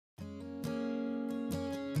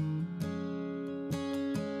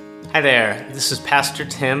Hi there, this is Pastor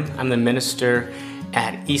Tim. I'm the minister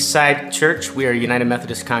at Eastside Church. We are a United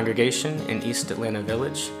Methodist congregation in East Atlanta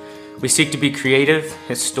Village. We seek to be creative,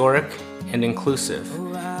 historic, and inclusive.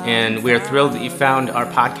 And we are thrilled that you found our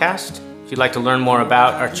podcast. If you'd like to learn more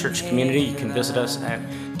about our church community, you can visit us at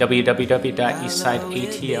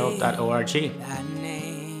www.eastsideatl.org.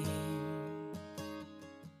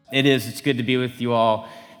 It's good to be with you all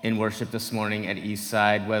in worship this morning at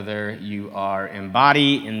Eastside, whether you are in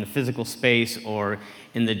body, in the physical space, or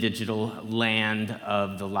in the digital land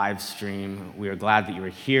of the live stream. We are glad that you are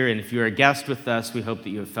here, and if you're a guest with us, we hope that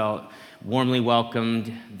you have felt warmly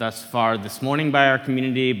welcomed thus far this morning by our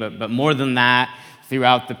community, but more than that,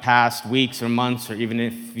 throughout the past weeks or months, or even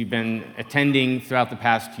if you've been attending throughout the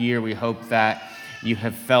past year, we hope that you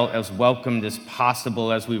have felt as welcomed as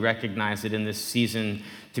possible as we recognize it in this season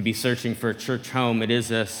to be searching for a church home. It is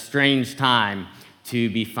a strange time to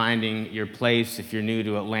be finding your place if you're new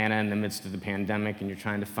to Atlanta in the midst of the pandemic and you're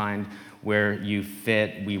trying to find where you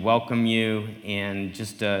fit. We welcome you, and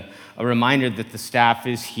just a reminder that the staff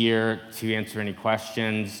is here to answer any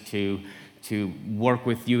questions, to work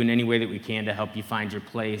with you in any way that we can to help you find your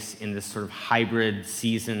place in this sort of hybrid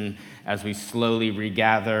season as we slowly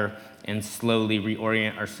regather and slowly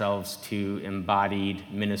reorient ourselves to embodied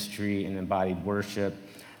ministry and embodied worship.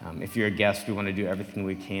 If you're a guest, we want to do everything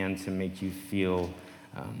we can to make you feel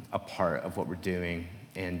a part of what we're doing.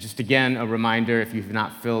 And just again, a reminder, if you've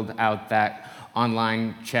not filled out that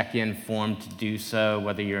online check-in form, to do so,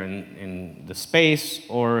 whether you're in the space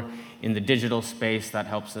or in the digital space. That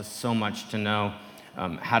helps us so much to know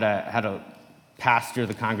how to pastor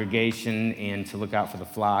the congregation and to look out for the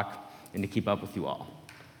flock and to keep up with you all.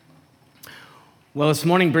 Well, this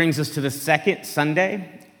morning brings us to the second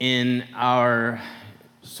Sunday in our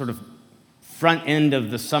sort of front end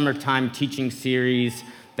of the summertime teaching series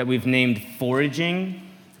that we've named Foraging.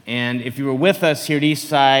 And if you were with us here at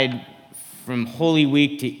Eastside from Holy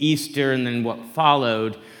Week to Easter and then what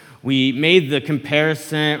followed, we made the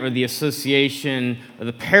comparison or the association or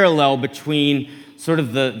the parallel between sort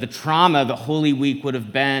of the trauma that Holy Week would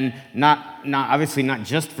have been, not obviously not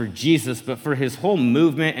just for Jesus, but for his whole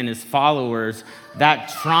movement and his followers, that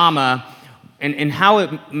trauma, and how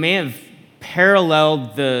it may have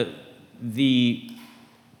paralleled the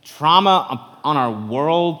trauma on our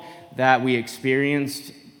world that we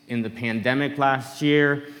experienced in the pandemic last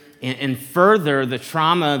year, and further, the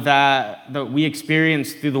trauma that we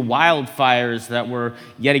experienced through the wildfires that were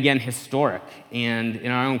yet again historic. And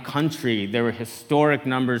in our own country, there were historic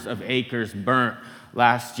numbers of acres burnt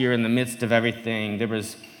last year in the midst of everything. There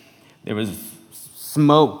was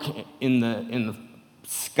smoke in the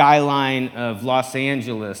skyline of Los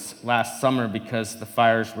Angeles last summer because the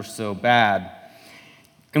fires were so bad.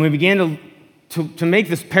 And we began to make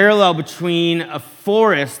this parallel between a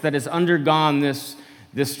forest that has undergone this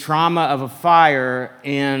trauma of a fire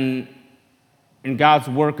and God's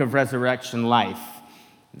work of resurrection life.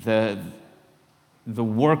 The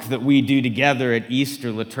work that we do together at Easter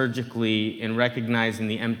liturgically in recognizing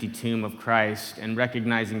the empty tomb of Christ and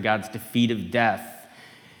recognizing God's defeat of death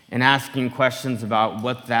and asking questions about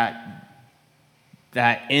what that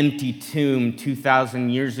empty tomb 2,000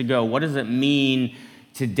 years ago, what does it mean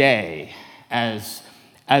today as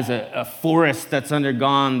a forest that's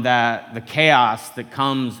undergone the chaos that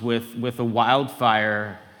comes with a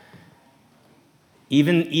wildfire.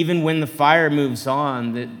 Even when the fire moves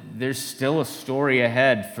on, there's still a story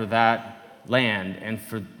ahead for that land and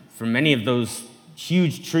for many of those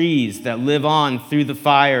huge trees that live on through the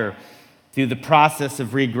fire, through the process of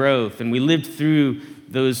regrowth. And we lived through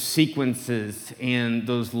those sequences and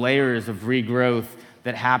those layers of regrowth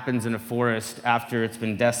that happens in a forest after it's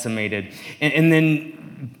been decimated. And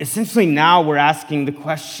then essentially now we're asking the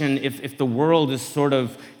question if the world is sort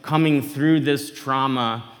of coming through this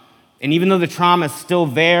trauma, and even though the trauma is still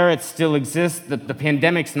there, it still exists, the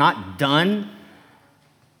pandemic's not done,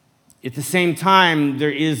 at the same time, there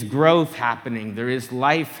is growth happening, there is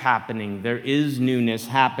life happening, there is newness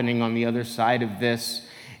happening on the other side of this.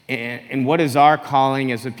 And what is our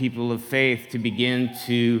calling as a people of faith? To begin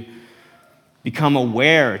to become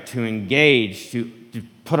aware, to engage, to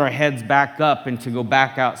put our heads back up and to go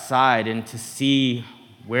back outside and to see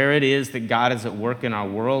where it is that God is at work in our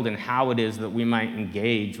world and how it is that we might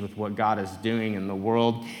engage with what God is doing in the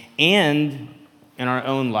world and in our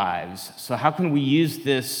own lives. So how can we use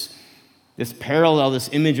this parallel, this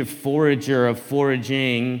image of forager, of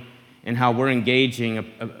foraging, and how we're engaging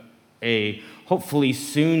a hopefully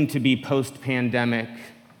soon to be post-pandemic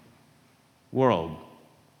world?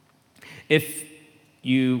 If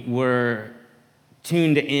you were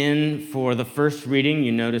tuned in for the first reading,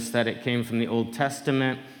 you noticed that it came from the Old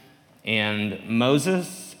Testament. And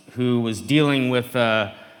Moses, who was dealing with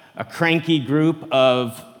a cranky group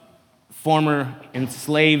of former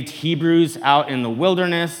enslaved Hebrews out in the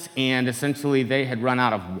wilderness, and essentially they had run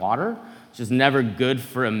out of water, which is never good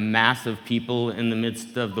for a mass of people in the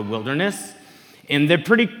midst of the wilderness. And they're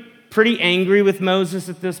pretty angry with Moses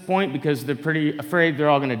at this point because they're pretty afraid they're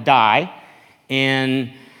all going to die.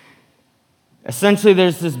 And essentially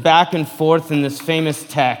there's this back and forth in this famous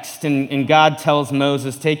text, and God tells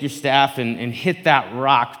Moses, take your staff and hit that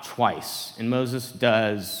rock twice. And Moses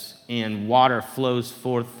does, and water flows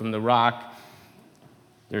forth from the rock.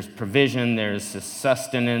 There's provision, there's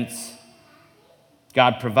sustenance.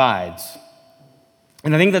 God provides.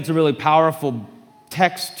 And I think that's a really powerful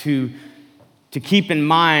text to keep in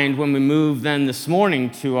mind when we move then this morning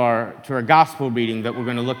to our gospel reading that we're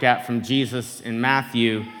going to look at from Jesus in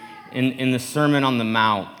Matthew in the Sermon on the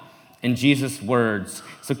Mount, in Jesus' words.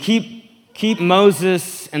 So keep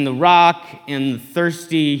Moses and the rock and the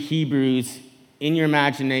thirsty Hebrews in your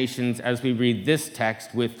imaginations as we read this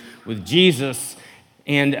text with Jesus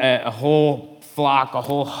and a whole flock, a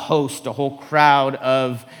whole host, a whole crowd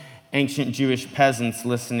of ancient Jewish peasants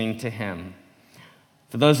listening to him.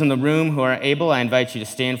 For those in the room who are able, I invite you to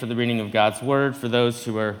stand for the reading of God's word. For those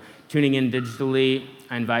who are tuning in digitally,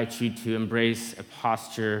 I invite you to embrace a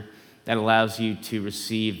posture that allows you to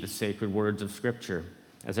receive the sacred words of Scripture.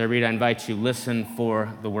 As I read, I invite you to listen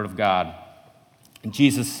for the word of God. And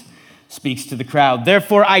Jesus speaks to the crowd.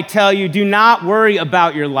 Therefore, I tell you, do not worry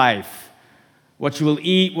about your life, what you will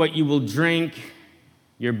eat, what you will drink,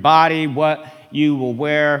 your body, what you will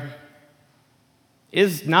wear.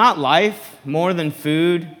 Is not life more than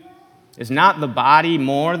food? Is not the body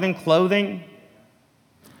more than clothing?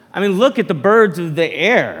 I mean, look at the birds of the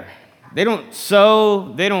air. They don't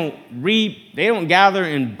sow, they don't reap, they don't gather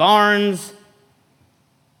in barns,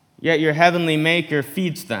 yet your heavenly Maker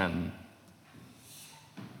feeds them.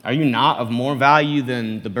 Are you not of more value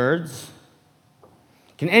than the birds?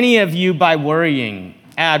 Can any of you, by worrying,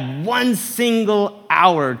 add one single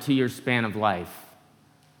hour to your span of life?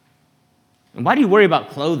 And why do you worry about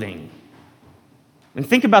clothing? And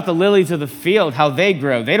think about the lilies of the field, how they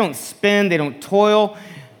grow. They don't spin, they don't toil.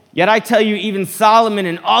 Yet I tell you, even Solomon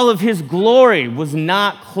in all of his glory was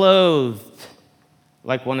not clothed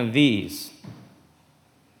like one of these.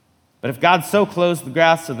 But if God so clothes the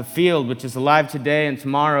grass of the field, which is alive today and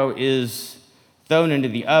tomorrow is thrown into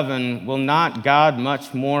the oven, will not God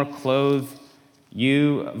much more clothe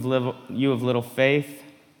you of little faith?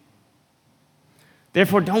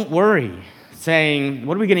 Therefore, don't worry, saying,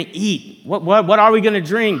 what are we going to eat? What are we going to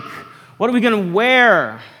drink? What are we going to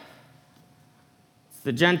wear? It's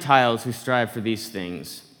the Gentiles who strive for these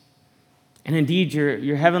things. And indeed,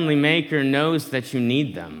 your heavenly Maker knows that you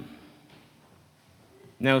need them.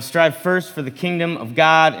 No, strive first for the kingdom of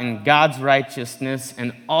God and God's righteousness,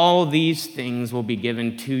 and all these things will be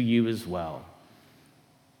given to you as well.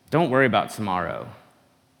 Don't worry about tomorrow.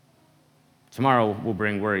 Tomorrow will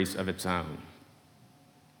bring worries of its own.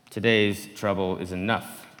 Today's trouble is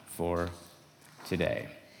enough for today.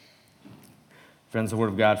 Friends, the word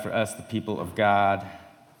of God for us, the people of God.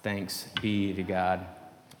 Thanks be to God.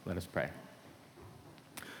 Let us pray.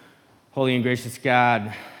 Holy and gracious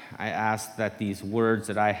God, I ask that these words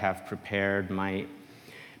that I have prepared might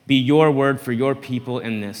be your word for your people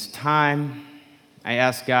in this time. I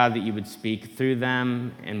ask, God, that you would speak through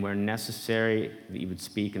them, and where necessary, that you would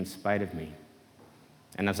speak in spite of me.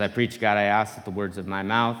 And as I preach, God, I ask that the words of my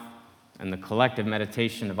mouth and the collective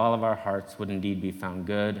meditation of all of our hearts would indeed be found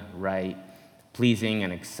good, right, pleasing,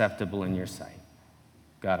 and acceptable in your sight.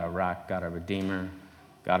 God, our rock, God, our redeemer,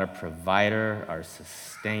 God, our provider, our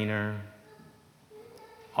sustainer.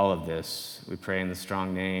 All of this, we pray in the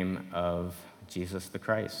strong name of Jesus the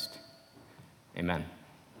Christ. Amen.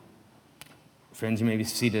 Friends, you may be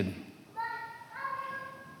seated.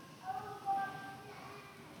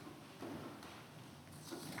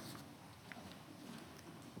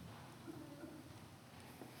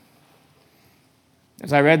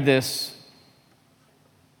 As I read this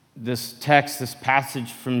text, this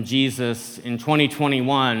passage from Jesus in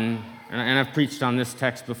 2021, and I've preached on this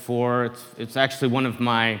text before. It's actually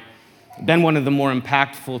been one of the more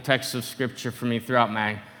impactful texts of Scripture for me throughout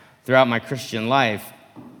my Christian life.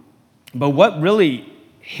 But what really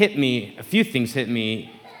hit me, a few things hit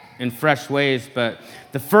me in fresh ways, but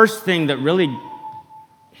the first thing that really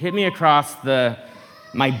hit me across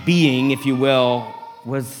my being, if you will,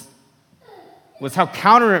 was how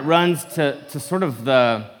counter it runs to sort of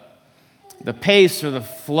the pace or the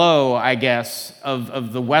flow, I guess,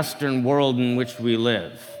 of the Western world in which we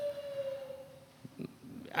live.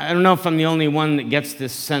 I don't know if I'm the only one that gets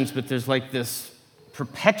this sense, but there's like this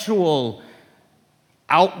perpetual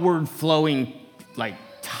outward flowing like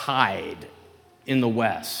tide in the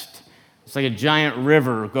West. It's like a giant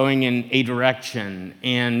river going in a direction.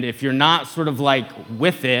 And if you're not sort of like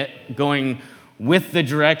with it, going with the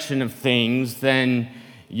direction of things, then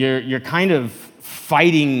you're kind of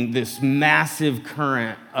fighting this massive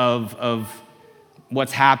current of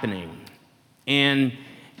what's happening. And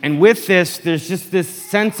with this, there's just this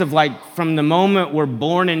sense of like from the moment we're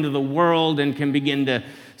born into the world and can begin to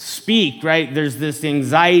speak, right? There's this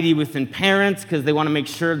anxiety within parents because they want to make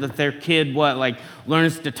sure that their kid,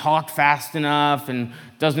 learns to talk fast enough and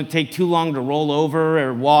doesn't take too long to roll over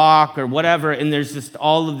or walk or whatever. And there's just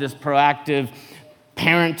all of this proactive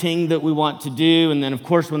parenting that we want to do. And then, of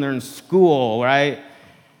course, when they're in school, right?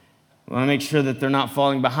 We want to make sure that they're not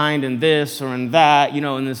falling behind in this or in that,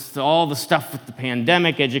 and this all the stuff with the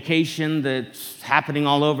pandemic, education that's happening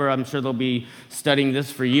all over. I'm sure they'll be studying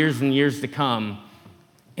this for years and years to come.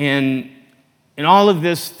 And in all of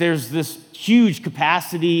this, there's this huge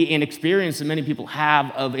capacity and experience that many people have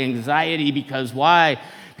of anxiety because why?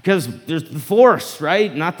 Because there's the Force,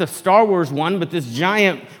 right? Not the Star Wars one, but this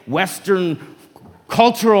giant Western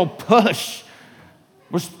cultural push.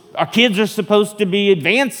 Our kids are supposed to be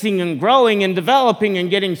advancing and growing and developing and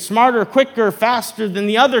getting smarter, quicker, faster than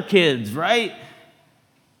the other kids, right?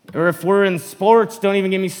 Or if we're in sports, don't even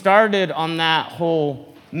get me started on that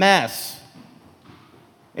whole mess.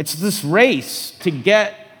 It's this race to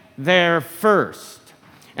get there first.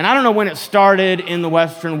 And I don't know when it started in the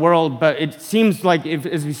Western world, but it seems like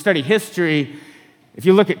as we study history, if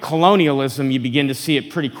you look at colonialism, you begin to see it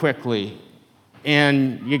pretty quickly.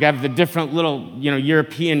 And you have the different little,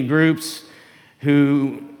 European groups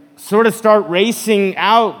who sort of start racing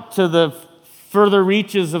out to the further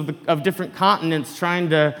reaches of different continents, trying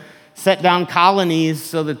to set down colonies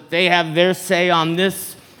so that they have their say on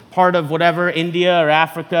this part of whatever, India or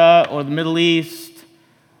Africa or the Middle East.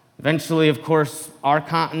 Eventually, of course, our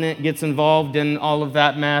continent gets involved in all of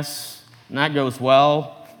that mess, and that goes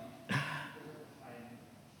well.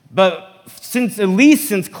 But at least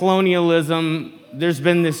since colonialism, there's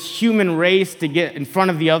been this human race to get in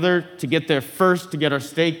front of the other, to get there first, to get our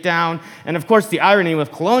stake down. And of course, the irony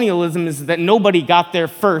with colonialism is that nobody got there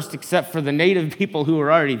first except for the native people who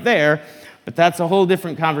were already there, but that's a whole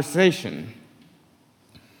different conversation.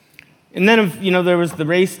 And then, there was the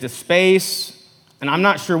race to space, and I'm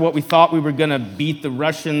not sure what we thought we were going to beat the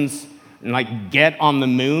Russians and, get on the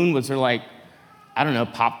moon. Was there,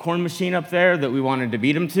 popcorn machine up there that we wanted to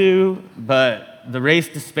beat them to? But the race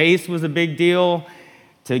to space was a big deal,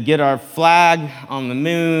 to get our flag on the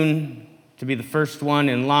moon, to be the first one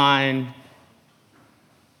in line.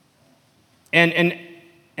 And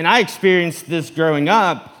I experienced this growing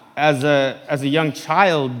up as a young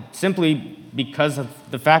child simply because of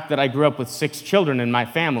the fact that I grew up with 6 children in my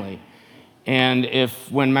family. And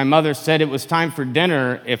when my mother said it was time for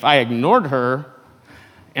dinner, if I ignored her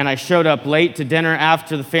and I showed up late to dinner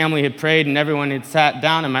after the family had prayed and everyone had sat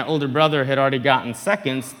down and my older brother had already gotten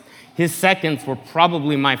seconds, his seconds were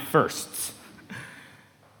probably my firsts.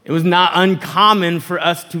 It was not uncommon for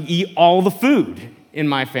us to eat all the food in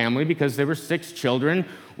my family because there were 6 children.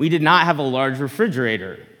 We did not have a large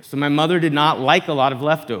refrigerator, so my mother did not like a lot of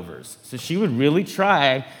leftovers. So she would really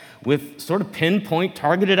try with sort of pinpoint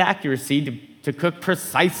targeted accuracy to cook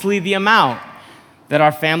precisely the amount that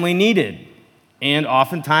our family needed. And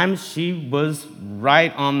oftentimes she was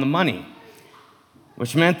right on the money,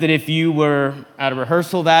 which meant that if you were at a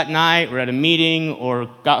rehearsal that night or at a meeting or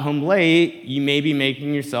got home late, you may be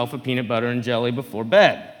making yourself a peanut butter and jelly before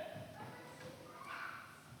bed.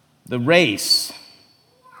 The race,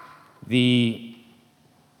 the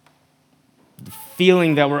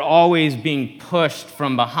feeling that we're always being pushed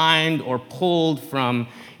from behind or pulled from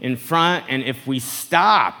in front, and if we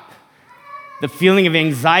stop, the feeling of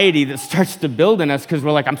anxiety that starts to build in us because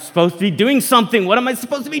we're like, I'm supposed to be doing something. What am I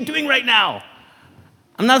supposed to be doing right now?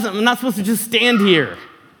 I'm not supposed to just stand here.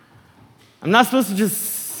 I'm not supposed to just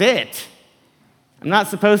sit. I'm not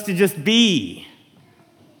supposed to just be.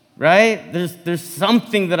 Right? There's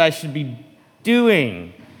something that I should be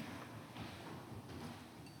doing.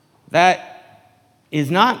 That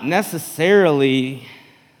is not necessarily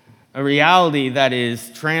a reality that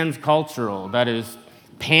is transcultural, that is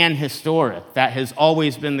pan-historic, that has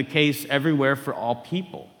always been the case everywhere for all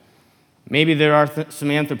people. Maybe there are some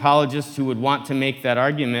anthropologists who would want to make that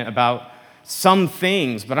argument about some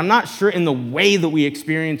things, but I'm not sure in the way that we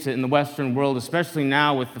experience it in the Western world, especially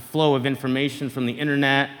now with the flow of information from the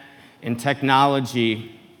internet and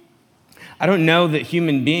technology. I don't know that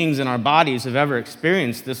human beings in our bodies have ever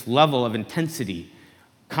experienced this level of intensity,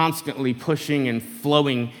 constantly pushing and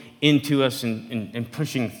flowing into us and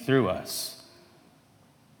pushing through us.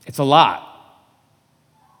 It's a lot.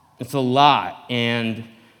 It's a lot. And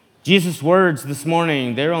Jesus' words this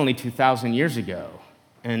morning, they're only 2,000 years ago.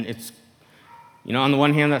 And it's, on the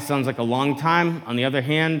one hand, that sounds like a long time. On the other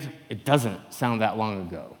hand, it doesn't sound that long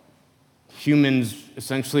ago. Humans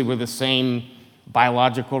essentially were the same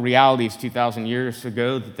biological realities 2,000 years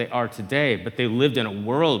ago that they are today, but they lived in a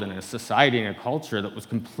world and a society and a culture that was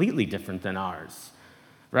completely different than ours,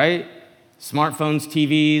 right? Smartphones,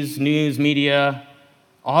 TVs, news, media,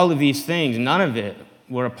 all of these things, none of it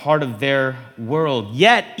were a part of their world.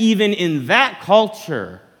 Yet, even in that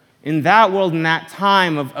culture, in that world, in that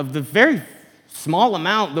time of the very small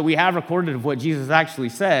amount that we have recorded of what Jesus actually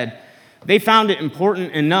said, they found it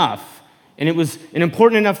important enough. And it was an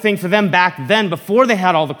important enough thing for them back then, before they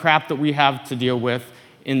had all the crap that we have to deal with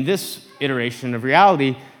in this iteration of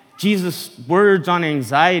reality. Jesus' words on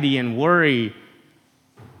anxiety and worry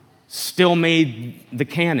still made the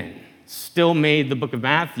canon, still made the book of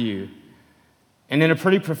Matthew, and in a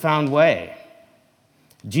pretty profound way.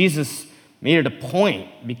 Jesus made it a point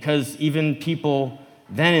because even people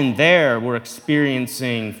then and there were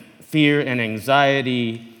experiencing fear and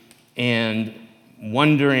anxiety and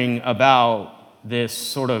wondering about this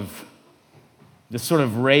sort of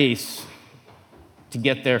race to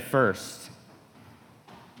get there first.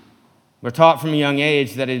 We're taught from a young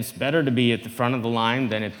age that it's better to be at the front of the line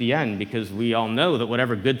than at the end, because we all know that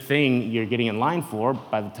whatever good thing you're getting in line for,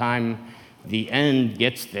 by the time the end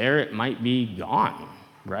gets there, it might be gone,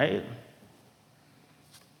 right?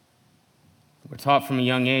 We're taught from a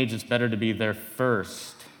young age it's better to be there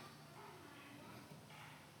first.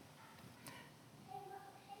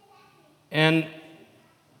 And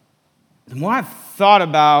the more I've thought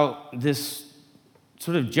about this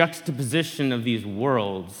sort of juxtaposition of these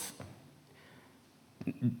worlds,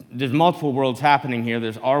 there's multiple worlds happening here.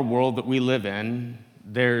 There's our world that we live in.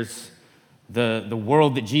 There's the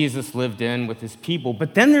world that Jesus lived in with his people.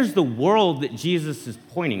 But then there's the world that Jesus is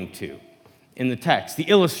pointing to in the text, the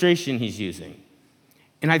illustration he's using.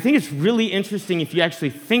 And I think it's really interesting if you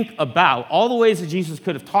actually think about all the ways that Jesus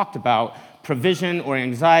could have talked about provision or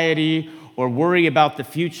anxiety or worry about the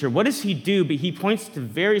future. What does he do? But he points to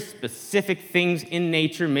very specific things in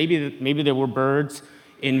nature. Maybe there were birds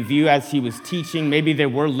in view as he was teaching. Maybe there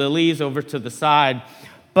were lilies over to the side.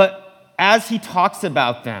 But as he talks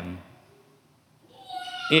about them,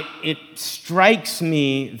 it strikes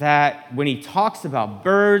me that when he talks about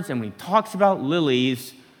birds and when he talks about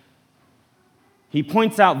lilies, he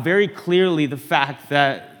points out very clearly the fact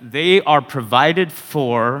that they are provided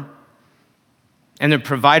for, and they're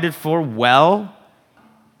provided for well,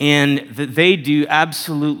 and that they do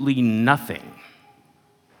absolutely nothing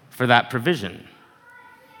for that provision.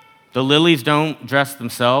 The lilies don't dress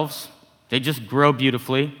themselves. They just grow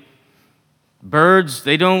beautifully. Birds,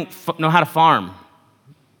 they don't know how to farm.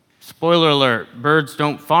 Spoiler alert, birds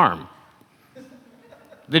don't farm.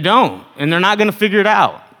 They don't, and they're not going to figure it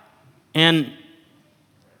out. And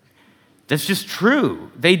that's just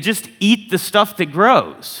true. They just eat the stuff that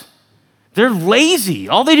grows. They're lazy.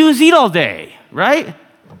 All they do is eat all day, right?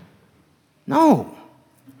 No.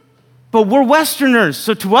 But we're Westerners,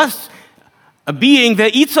 so to us, a being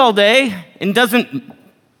that eats all day and doesn't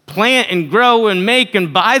plant and grow and make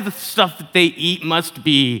and buy the stuff that they eat must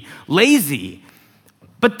be lazy.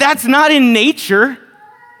 But that's not in nature.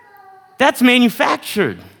 That's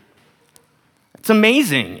manufactured. It's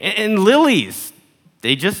amazing. And lilies,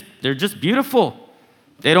 they're just beautiful.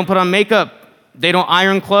 They don't put on makeup. They don't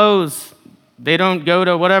iron clothes. They don't go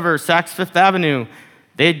to whatever, Saks Fifth Avenue.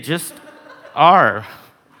 They just are.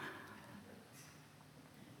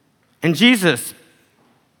 And Jesus,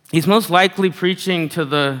 he's most likely preaching to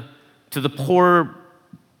the poor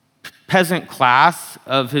peasant class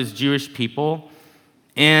of his Jewish people.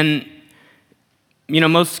 And,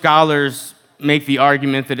 most scholars make the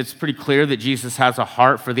argument that it's pretty clear that Jesus has a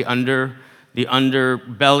heart for the underbelly,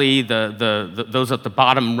 those at the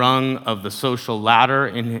bottom rung of the social ladder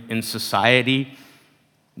in society.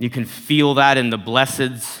 You can feel that in the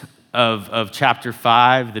blesseds of chapter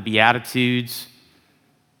 5, the Beatitudes.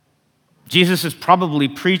 Jesus is probably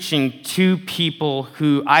preaching to people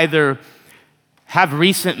who either have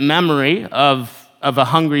recent memory of a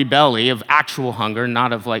hungry belly, of actual hunger,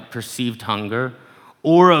 not of like perceived hunger,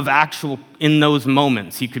 or of actual, in those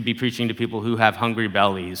moments, he could be preaching to people who have hungry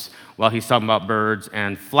bellies while he's talking about birds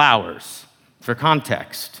and flowers, for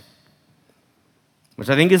context, which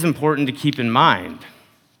I think is important to keep in mind.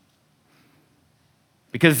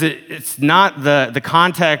 Because it's not the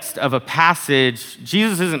context of a passage.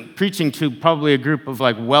 Jesus isn't preaching to probably a group of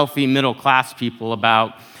like wealthy middle-class people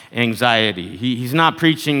about anxiety. He's not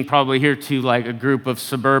preaching probably here to like a group of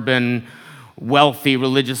suburban, wealthy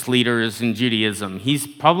religious leaders in Judaism. He's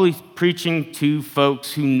probably preaching to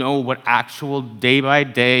folks who know what actual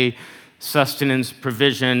day-by-day sustenance,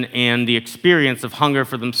 provision, and the experience of hunger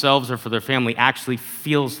for themselves or for their family actually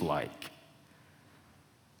feels like.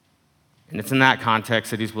 And it's in that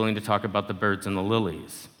context that he's willing to talk about the birds and the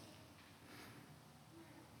lilies.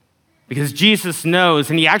 Because Jesus knows,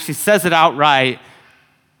 and he actually says it outright,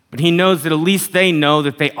 but he knows that at least they know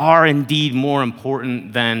that they are indeed more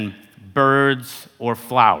important than birds or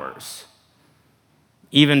flowers.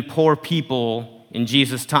 Even poor people in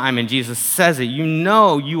Jesus' time, and Jesus says it, you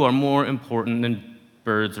know you are more important than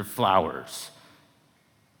birds or flowers.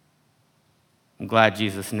 I'm glad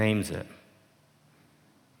Jesus names it.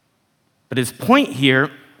 But his point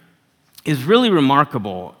here is really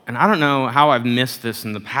remarkable, and I don't know how I've missed this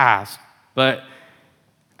in the past, but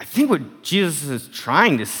I think what Jesus is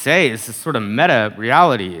trying to say is this sort of meta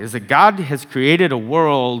reality, is that God has created a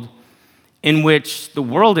world in which the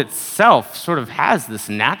world itself sort of has this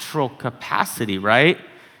natural capacity, right,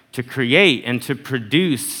 to create and to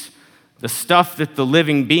produce the stuff that the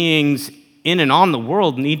living beings in and on the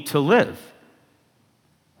world need to live.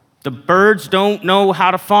 The birds don't know how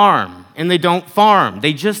to farm, and they don't farm.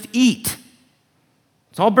 They just eat.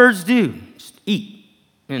 That's all birds do, just eat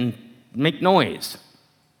and make noise.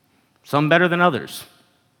 Some better than others.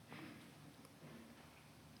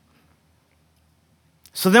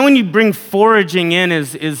 So then when you bring foraging in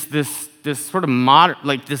is this sort of modern,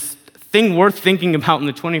 like this thing worth thinking about in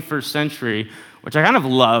the 21st century, which I kind of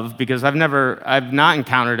love because I've not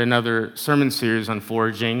encountered another sermon series on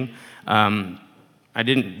foraging. I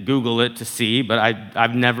didn't Google it to see, but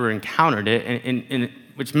I've never encountered it, and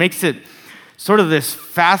which makes it sort of this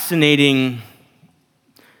fascinating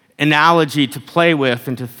analogy to play with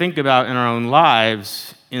and to think about in our own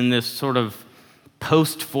lives in this sort of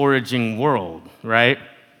post-foraging world, right?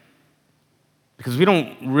 Because we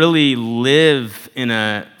don't really live in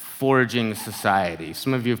a foraging society.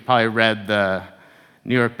 Some of you have probably read the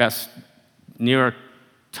New York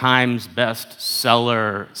Times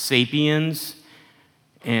bestseller *Sapiens*,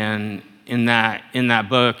 and in that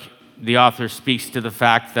book, the author speaks to the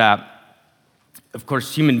fact that, of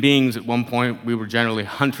course, human beings at one point, we were generally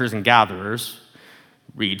hunters and gatherers,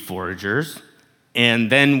 read foragers,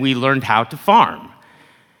 and then we learned how to farm.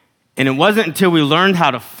 And it wasn't until we learned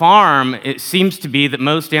how to farm, it seems to be that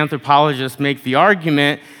most anthropologists make the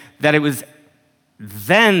argument that it was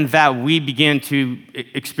then that we began to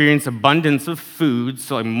experience abundance of food,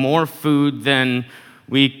 so like more food than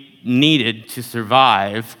we needed to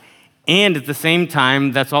survive. And at the same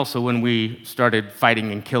time, that's also when we started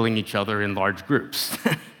fighting and killing each other in large groups.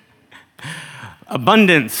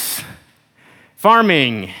 Abundance,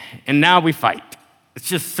 farming, and now we fight. It's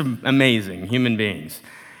just amazing, human beings.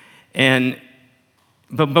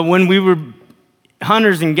 But when we were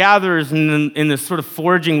hunters and gatherers in this sort of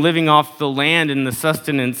foraging, living off the land and the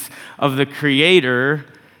sustenance of the Creator,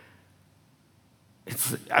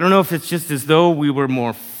 I don't know if it's just as though we were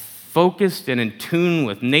more focused and in tune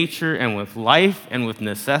with nature and with life and with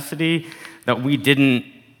necessity, that we didn't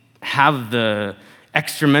have the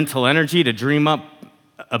extra mental energy to dream up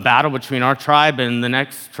a battle between our tribe and the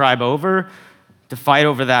next tribe over, to fight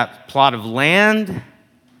over that plot of land,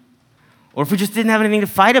 or if we just didn't have anything to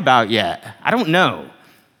fight about yet. I don't know.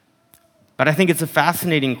 But I think it's a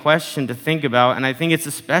fascinating question to think about, and I think it's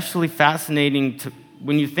especially fascinating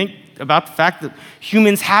when you think about the fact that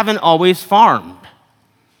humans haven't always farmed.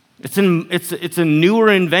 It's a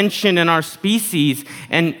newer invention in our species,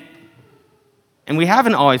 and we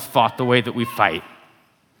haven't always fought the way that we fight.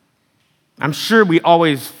 I'm sure we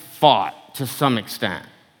always fought to some extent,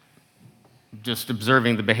 just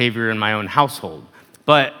observing the behavior in my own household.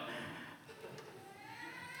 But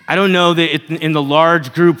I don't know that in the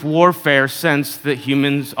large group warfare sense that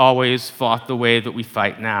humans always fought the way that we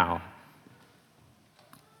fight now.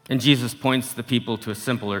 And Jesus points the people to a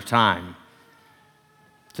simpler time,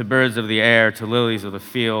 to birds of the air, to lilies of the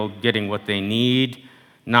field, getting what they need,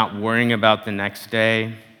 not worrying about the next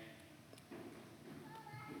day.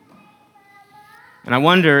 And I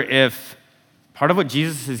wonder if part of what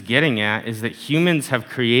Jesus is getting at is that humans have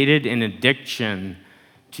created an addiction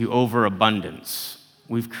to overabundance.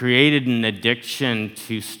 We've created an addiction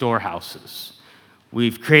to storehouses.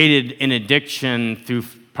 We've created an addiction through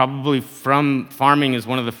probably from farming is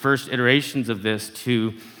one of the first iterations of this,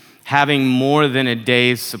 to having more than a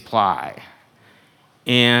day's supply.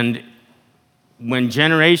 And when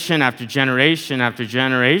generation after generation after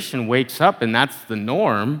generation wakes up, and that's the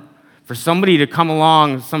norm, for somebody to come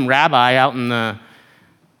along, some rabbi out in the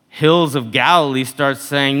hills of Galilee starts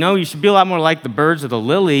saying, no, you should be a lot more like the birds or the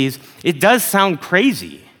lilies, it does sound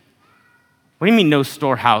crazy. What do you mean no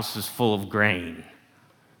storehouse is full of grain?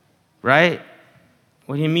 Right?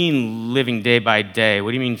 What do you mean living day by day?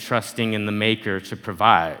 What do you mean trusting in the Maker to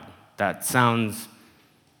provide? That sounds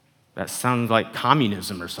like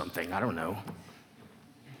communism or something. I don't know.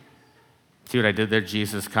 See what I did there?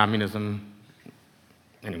 Jesus, communism.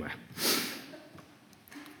 Anyway.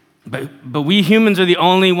 But we humans are the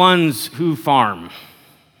only ones who farm.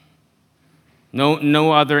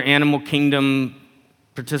 No other animal kingdom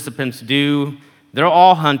participants do. They're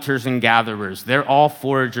all hunters and gatherers. They're all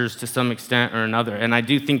foragers to some extent or another. And I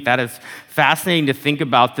do think that is fascinating to think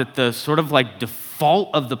about, that the sort of like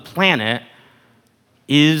default of the planet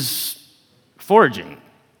is foraging.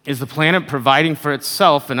 Is the planet providing for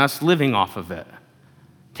itself and us living off of it,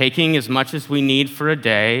 taking as much as we need for a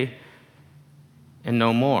day and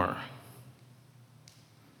no more.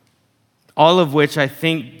 All of which I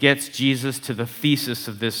think gets Jesus to the thesis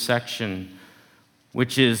of this section,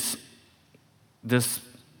 which is this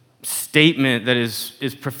statement that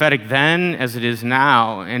is prophetic then as it is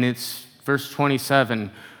now, and it's verse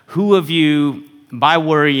 27. Who of you, by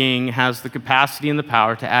worrying, has the capacity and the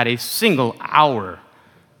power to add a single hour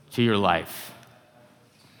to your life?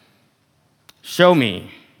 Show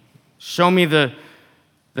me the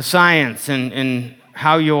science and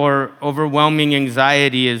how your overwhelming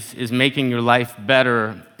anxiety is making your life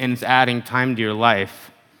better and is adding time to your life.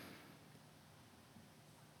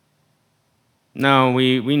 No,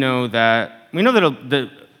 we know that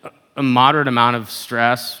a moderate amount of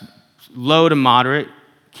stress, low to moderate,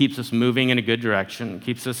 keeps us moving in a good direction,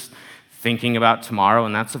 keeps us thinking about tomorrow,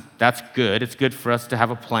 and that's good. It's good for us to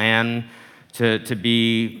have a plan, to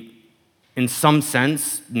be, in some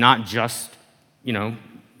sense, not just,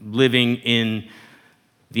 living in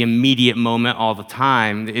the immediate moment all the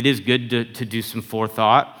time. It is good to do some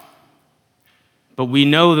forethought. But we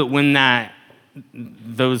know that when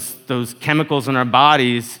those chemicals in our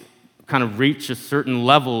bodies kind of reach a certain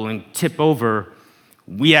level and tip over,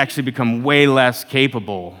 we actually become way less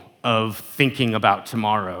capable of thinking about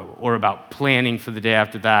tomorrow or about planning for the day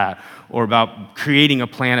after that or about creating a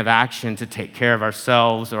plan of action to take care of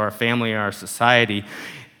ourselves or our family or our society.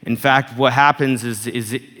 In fact, what happens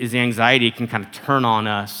is anxiety can kind of turn on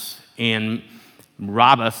us and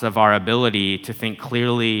rob us of our ability to think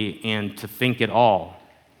clearly and to think at all.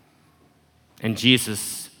 And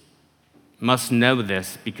Jesus must know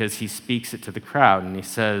this because he speaks it to the crowd, and he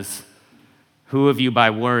says, who of you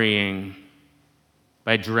by worrying,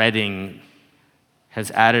 by dreading, has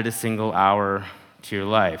added a single hour to your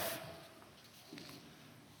life?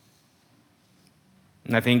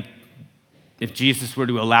 And I think if Jesus were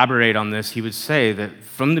to elaborate on this, he would say that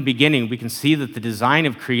from the beginning, we can see that the design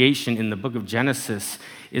of creation in the book of Genesis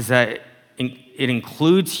is that it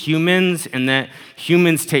includes humans, and that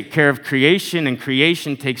humans take care of creation, and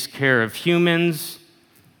creation takes care of humans.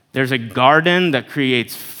 There's a garden that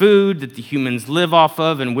creates food that the humans live off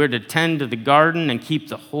of, and we're to tend to the garden and keep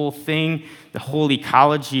the whole thing, the whole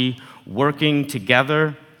ecology, working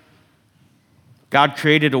together. God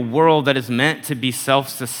created a world that is meant to be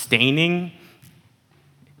self-sustaining,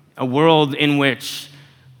 a world in which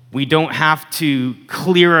we don't have to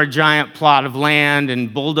clear a giant plot of land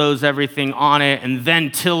and bulldoze everything on it and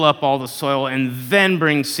then till up all the soil and then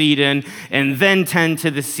bring seed in and then tend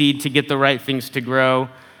to the seed to get the right things to grow.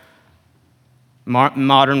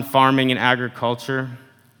 Modern farming and agriculture.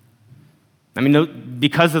 I mean,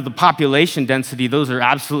 because of the population density, those are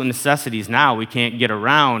absolute necessities now. We can't get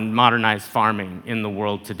around modernized farming in the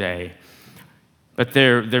world today. But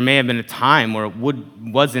there may have been a time where it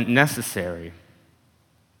wasn't necessary.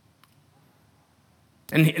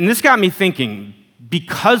 And this got me thinking,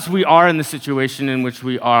 because we are in the situation in which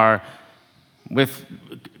we are, with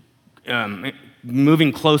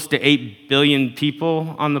moving close to 8 billion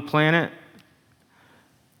people on the planet,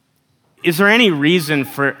 is there any reason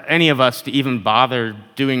for any of us to even bother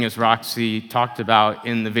doing as Roxy talked about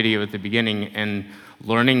in the video at the beginning and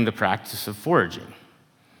learning the practice of foraging?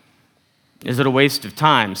 Is it a waste of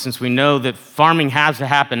time, since we know that farming has to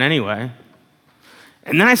happen anyway?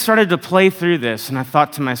 And then I started to play through this, and I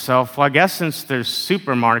thought to myself, well, I guess since there's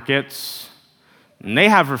supermarkets and they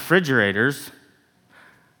have refrigerators,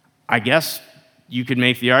 I guess you could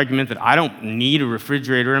make the argument that I don't need a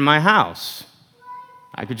refrigerator in my house.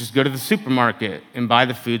 I could just go to the supermarket and buy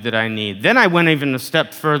the food that I need. Then I went even a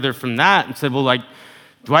step further from that and said, well,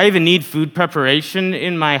 do I even need food preparation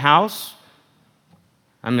in my house?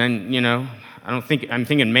 I mean, I'm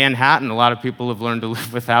thinking Manhattan, a lot of people have learned to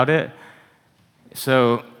live without it.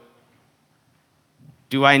 So,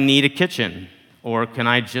 do I need a kitchen? Or can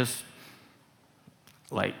I just,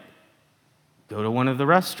 go to one of the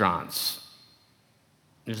restaurants?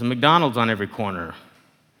 There's a McDonald's on every corner.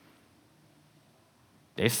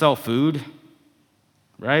 They sell food,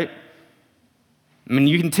 right? I mean,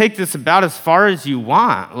 you can take this about as far as you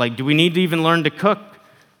want. Do we need to even learn to cook?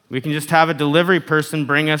 We can just have a delivery person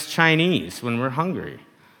bring us Chinese when we're hungry.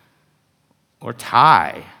 Or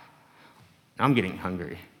Thai. I'm getting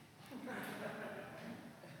hungry.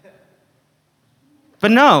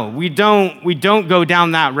 But no, we don't go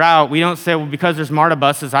down that route. We don't say, well, because there's MARTA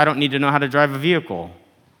buses, I don't need to know how to drive a vehicle.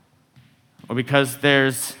 Or because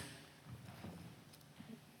there's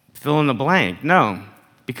fill in the blank. No,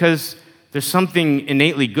 because there's something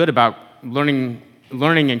innately good about learning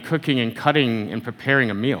and cooking and cutting and preparing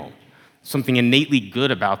a meal. Something innately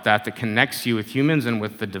good about that connects you with humans and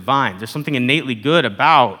with the divine. There's something innately good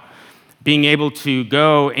about being able to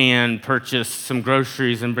go and purchase some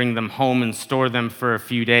groceries and bring them home and store them for a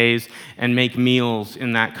few days and make meals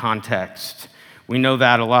in that context. We know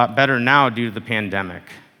that a lot better now due to the pandemic.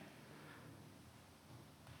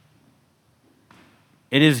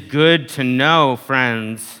 It is good to know,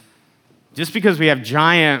 friends, just because we have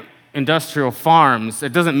giant industrial farms,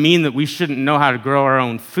 it doesn't mean that we shouldn't know how to grow our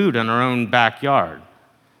own food in our own backyard.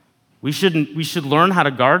 We should learn how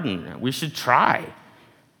to garden. We should try.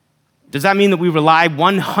 Does that mean that we rely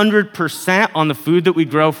 100% on the food that we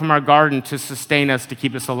grow from our garden to sustain us, to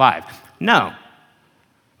keep us alive? No.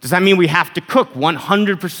 Does that mean we have to cook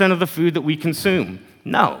 100% of the food that we consume?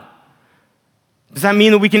 No. Does that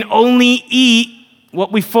mean that we can only eat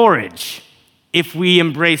what we forage if we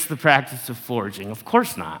embrace the practice of foraging? Of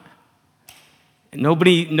course not.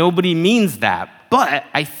 Nobody means that. But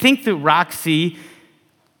I think that Roxy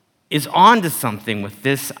is onto something with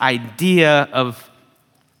this idea of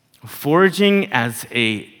foraging as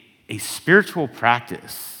a spiritual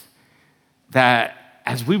practice that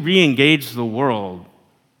as we re-engage the world,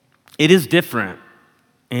 it is different,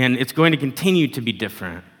 and it's going to continue to be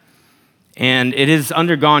different. And it has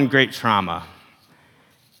undergone great trauma,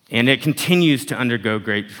 and it continues to undergo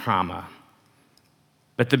great trauma.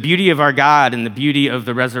 But the beauty of our God and the beauty of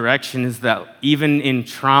the resurrection is that even in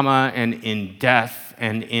trauma and in death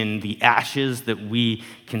and in the ashes that we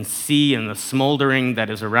can see and the smoldering that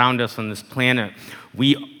is around us on this planet,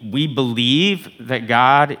 we believe that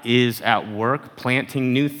God is at work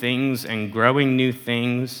planting new things and growing new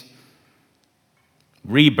things,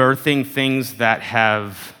 rebirthing things that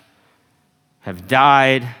have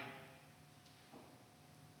died.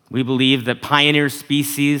 We believe that pioneer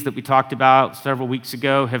species that we talked about several weeks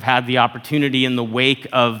ago have had the opportunity in the wake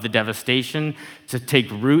of the devastation to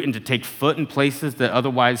take root and to take foot in places that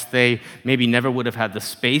otherwise they maybe never would have had the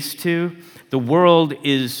space to. The world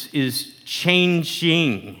is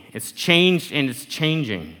changing. It's changed and it's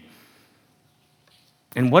changing.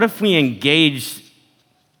 And what if we engage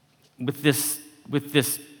with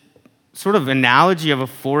this sort of analogy of a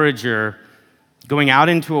forager going out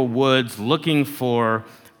into a woods looking for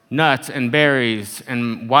nuts and berries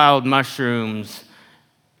and wild mushrooms,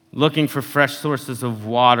 looking for fresh sources of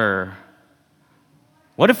water?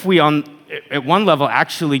 What if we, at one level,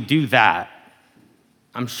 actually do that?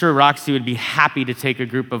 I'm sure Roxy would be happy to take a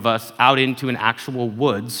group of us out into an actual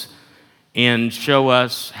woods and show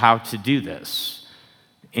us how to do this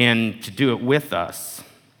and to do it with us.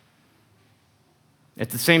 At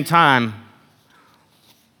the same time,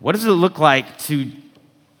 what does it look like to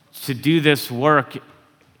do this work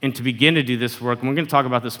and to begin to do this work? And we're going to talk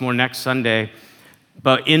about this more next Sunday,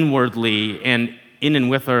 but inwardly and in and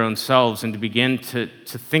with our own selves, and to begin to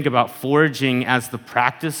think about foraging as the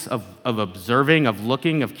practice of observing, of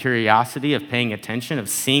looking, of curiosity, of paying attention, of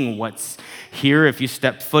seeing what's here. If you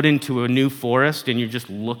step foot into a new forest and you're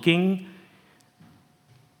just looking,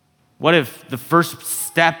 what if the first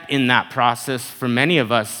step in that process for many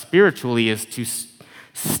of us spiritually is to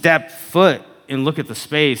step foot and look at the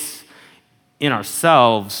space in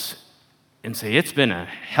ourselves and say, it's been a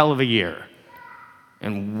hell of a year.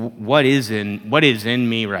 And what is in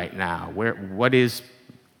me right now? What is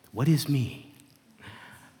me?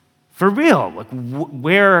 For real, like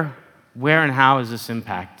where and how has this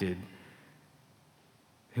impacted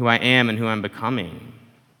who I am and who I'm becoming?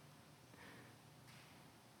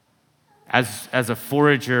 As a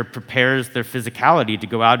forager prepares their physicality to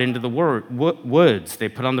go out into the woods, they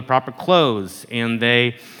put on the proper clothes and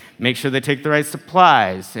they make sure they take the right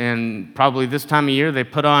supplies. And probably this time of year, they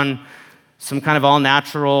put on some kind of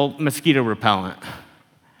all-natural mosquito repellent.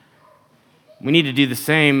 We need to do the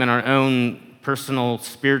same in our own personal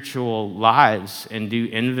spiritual lives and do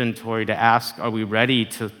inventory to ask, are we ready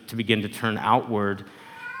to begin to turn outward?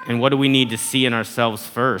 And what do we need to see in ourselves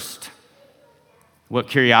first? What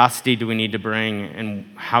curiosity do we need to bring,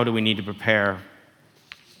 and how do we need to prepare?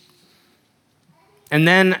 And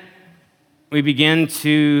then we begin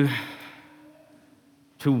to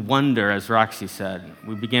wonder, as Roxy said.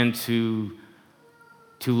 We begin to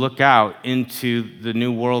look out into the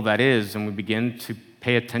new world that is, and we begin to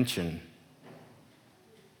pay attention.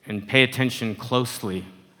 And pay attention closely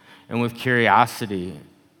and with curiosity,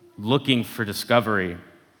 looking for discovery,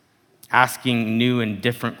 asking new and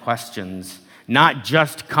different questions, not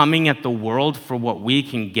just coming at the world for what we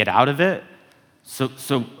can get out of it. So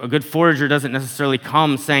a good forager doesn't necessarily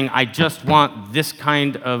come saying, I just want this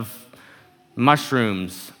kind of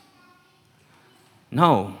mushrooms.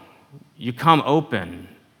 No, you come open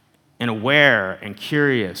and aware and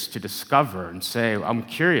curious to discover and say, I'm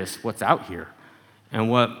curious what's out here and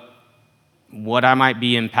what I might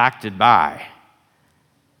be impacted by.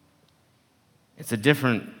 It's a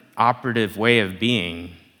different operative way of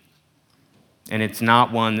being. And it's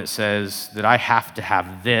not one that says that I have to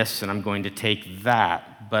have this and I'm going to take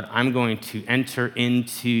that, but I'm going to enter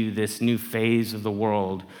into this new phase of the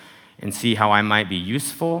world and see how I might be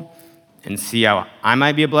useful, and see how I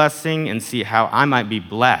might be a blessing, and see how I might be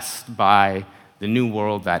blessed by the new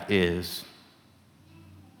world that is.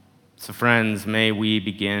 So friends, may we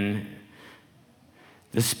begin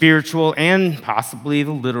the spiritual and possibly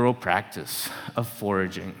the literal practice of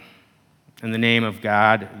foraging. In the name of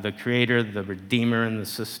God, the Creator, the Redeemer, and the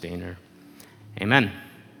Sustainer. Amen.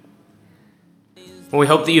 Well, we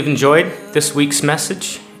hope that you've enjoyed this week's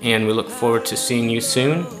message, and we look forward to seeing you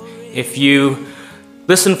soon. If you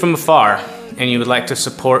listen from afar and you would like to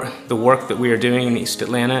support the work that we are doing in East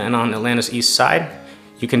Atlanta and on Atlanta's East Side,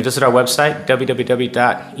 you can visit our website,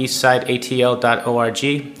 www.eastsideatl.org,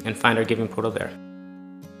 and find our giving portal there.